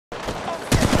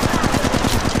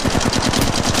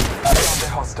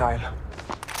hostile.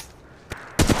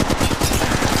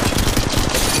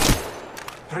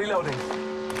 Reloading.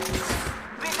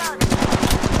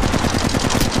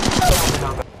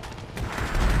 Another.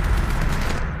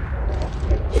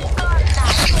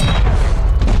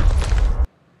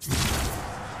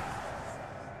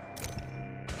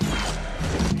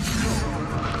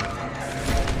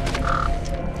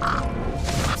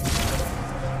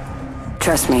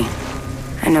 Trust me,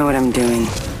 I know what I'm doing.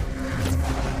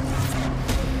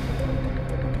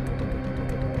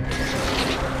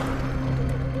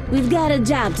 We've got a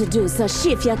job to do, so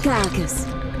shift your carcass.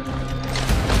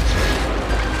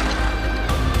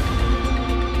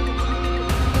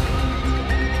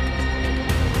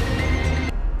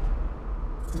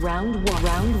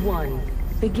 Round one.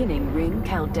 Beginning ring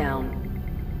countdown.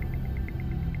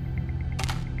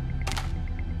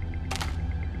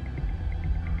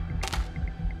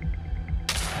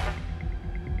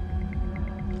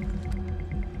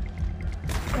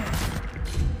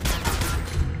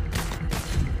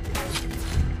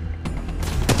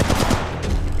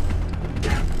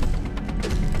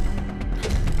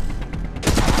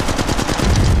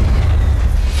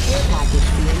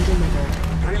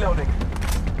 Reloading.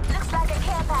 Looks like a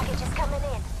care package is coming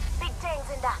in. Big things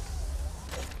in that.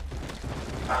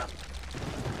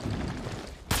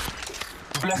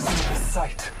 Blessing the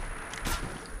sight.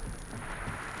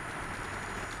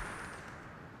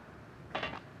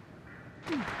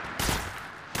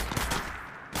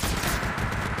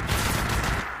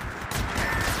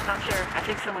 Not sure. I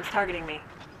think someone's targeting me.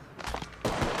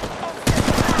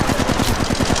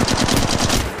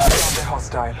 Found a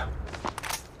hostile.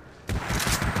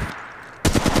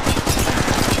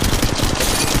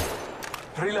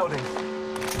 Reloading.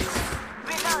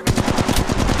 Found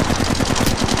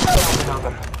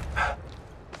another.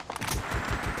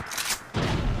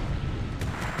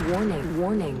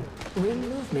 Warning. Ring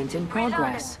movement in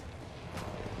progress.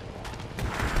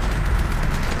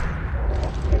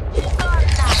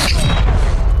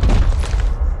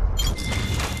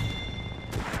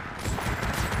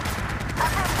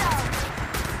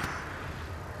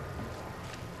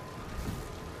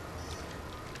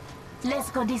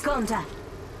 Let's go discounter.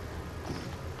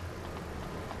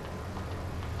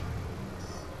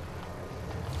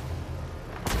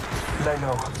 Lay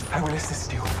low. I will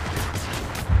assist you.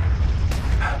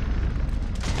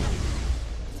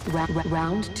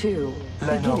 Round 2.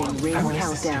 Lay low. Beginning ring I will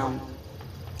assist you. countdown.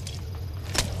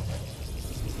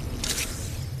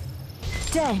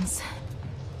 Thanks.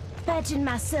 Patching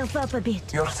myself up a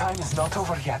bit. Your time is not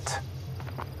over yet.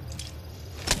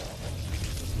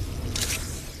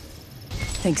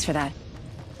 Thanks for that.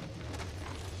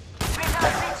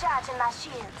 Recharging my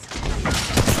shields.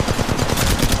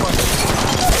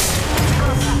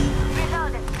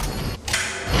 Reloading.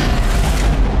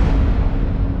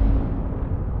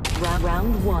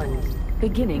 Round 1.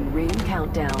 Beginning ring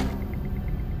countdown.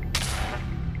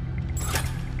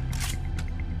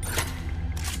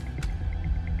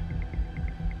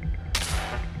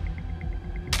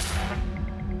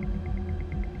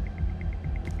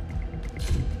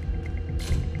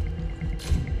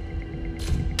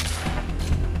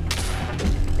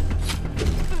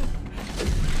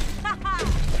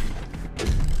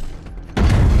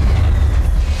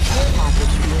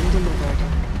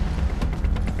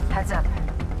 Heads up.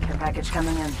 Care package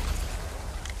coming in.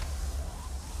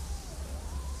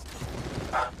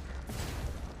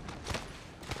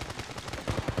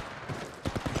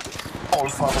 All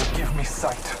Father, give me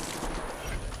sight.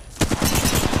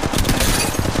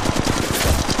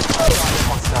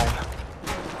 Hostile.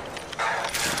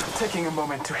 Taking a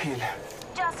moment to heal.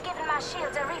 Just giving my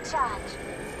shields a recharge.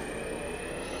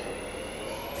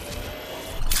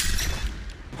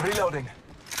 Reloading.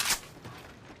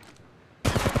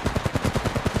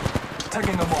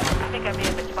 Taking a moment. I think I may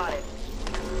have been spotted.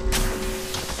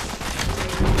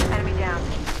 Enemy down.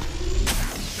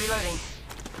 Reloading.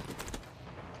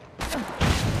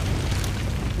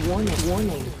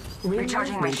 Warning. Ring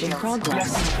Recharging my movement in shields. progress.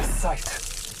 Blessing the sight.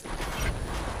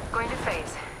 Going to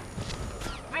phase.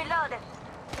 Reloading.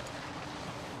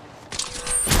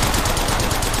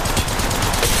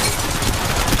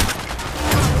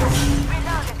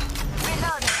 Reloading.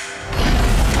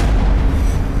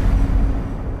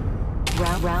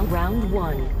 Round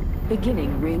 1.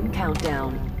 Beginning ring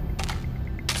countdown.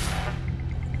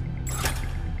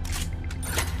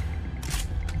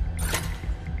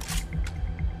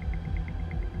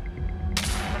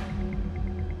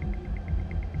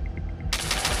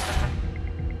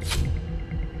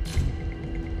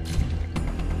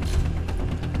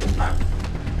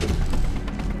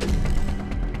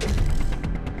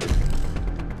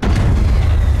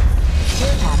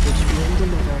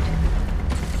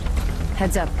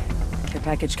 Heads up. Care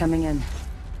package coming in.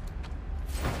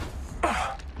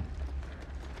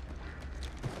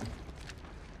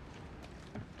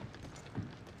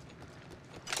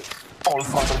 All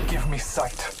Father, give me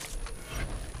sight.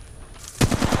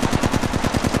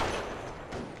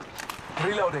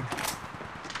 Reloading.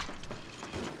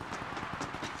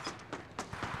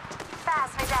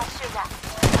 Fast with that sugar.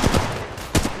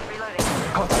 Reloading.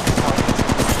 Contact target.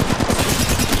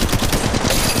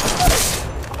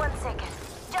 1 second.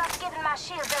 Just giving my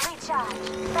shield a recharge.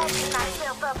 Patching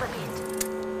myself up a bit.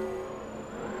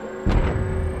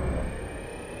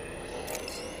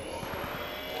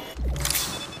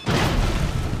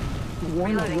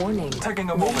 Warning. Taking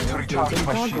a moment to recharge In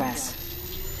my shield. progress.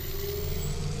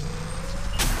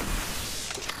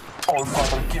 All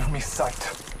Father, give me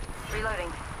sight.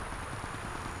 Reloading.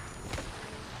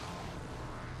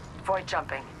 Void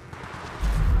jumping.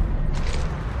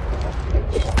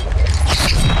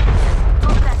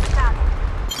 Move that target.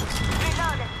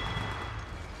 Reloaded.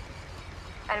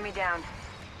 Enemy down.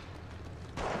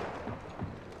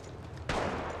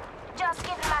 Just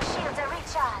giving my shield a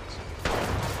recharge.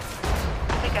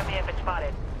 Pick up me if it's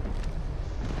spotted.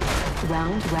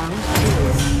 Round 2.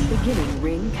 Beginning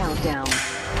ring countdown.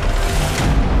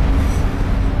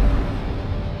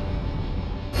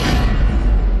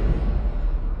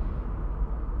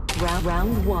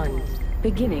 Round 1.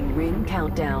 Beginning ring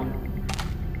countdown.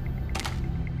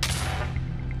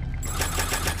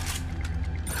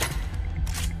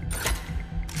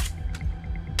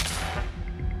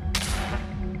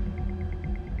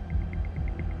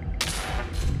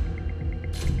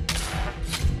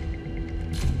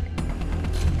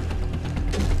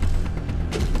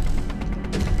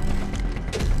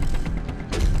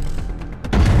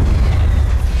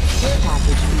 Care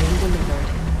package being delivered.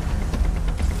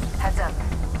 Heads up.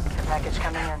 Care package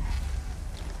coming in.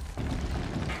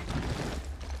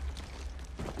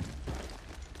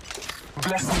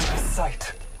 Bless me with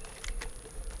sight.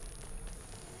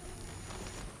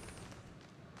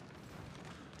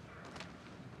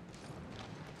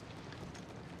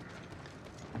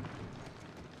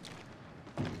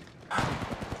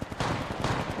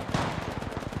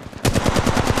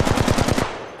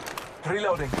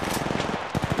 Reloading.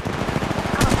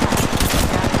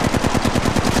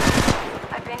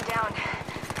 I've been down.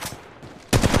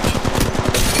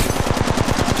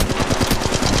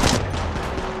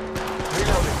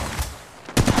 Reloading.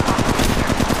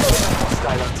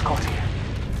 Hostile on Scotty.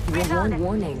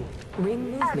 Warning. Ring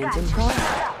movement in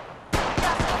progress.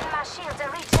 Just giving my shield a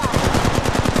recharge.